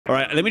All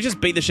right, let me just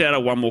beat the shit out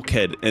of one more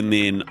kid, and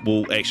then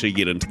we'll actually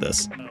get into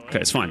this. Okay,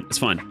 it's fine. It's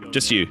fine.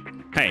 Just you.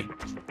 Hey.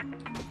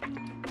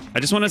 I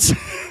just want to...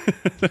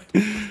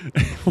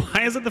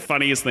 Why is it the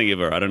funniest thing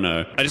ever? I don't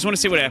know. I just want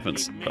to see what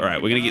happens. All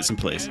right, we're going to get some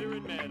plays.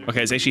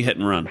 Okay, it's actually hit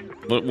and run.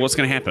 What's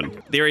going to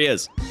happen? There he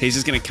is. He's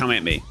just going to come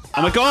at me.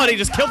 Oh my god, he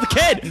just killed the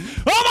kid!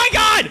 Oh my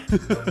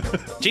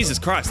god! Jesus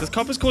Christ, this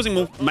cop is causing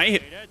more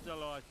mayhem.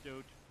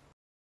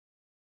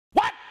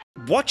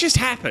 What just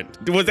happened?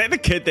 Was that the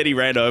kid that he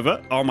ran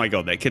over? Oh my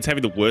god, that kid's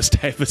having the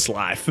worst day of his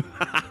life.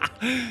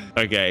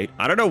 Okay,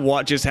 I don't know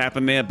what just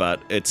happened there,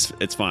 but it's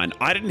fine.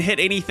 I didn't hit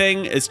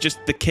anything. It's just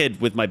the kid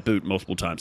with my boot multiple times.